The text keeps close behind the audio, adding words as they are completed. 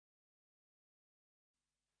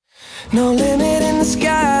No limit in the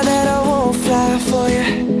sky that I won't fly for you.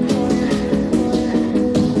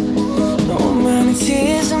 No amount of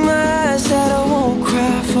tears in my eyes that I won't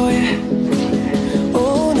cry for you.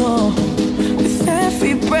 Oh no, with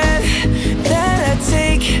every breath that I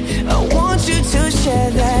take, I want you to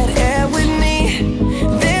share that air with me.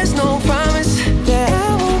 There's no promise that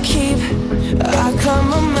I won't keep. I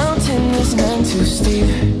climb a mountain that's none too steep.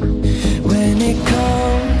 When it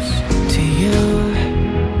comes to you,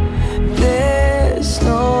 there's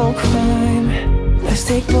no crime. Let's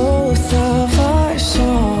take both of our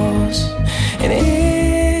souls and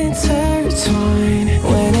intertwine.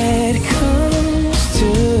 When it comes to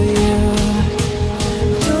you,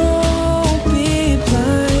 don't be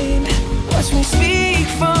blind. Watch me speak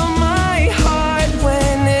from my heart.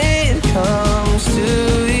 When it comes to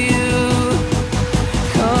you,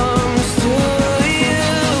 comes to you.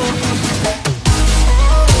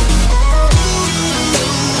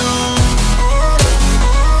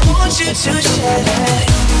 Want you to share that.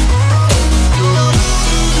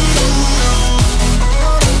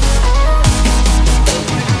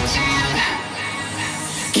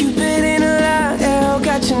 Cupid in a light arrow,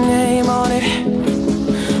 got your name on it.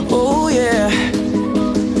 Oh yeah.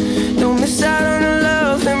 Don't miss out on the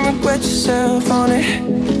love and regret yourself on it.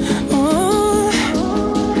 Oh.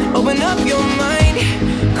 Open up your mind,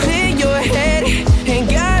 clear your head. Ain't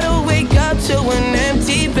gotta wake up to an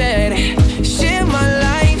empty bed. Share my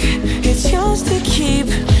life, it's yours to keep.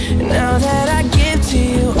 Now that I give to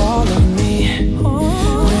you all of me.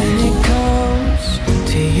 When it comes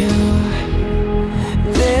to you,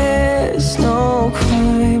 there's no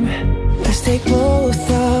crime. Let's take both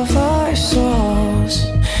of our souls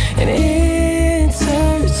and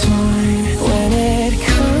intertwine. When it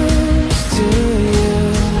comes to you,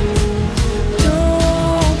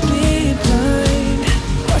 don't be blind.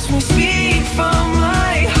 Watch me speak from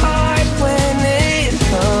my heart. When it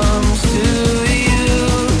comes to you,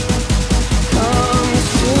 comes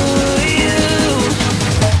to you.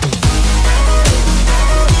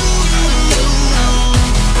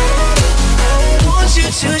 Want you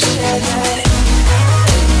to share that.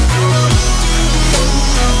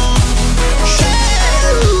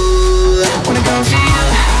 When it comes to you,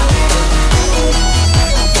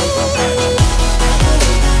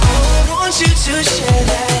 want you to share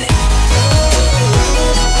that.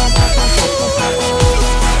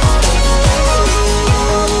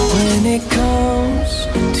 When it comes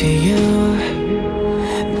to you,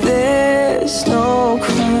 there's no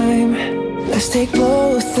crime. Let's take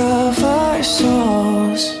both of our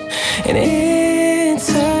souls and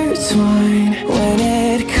intertwine.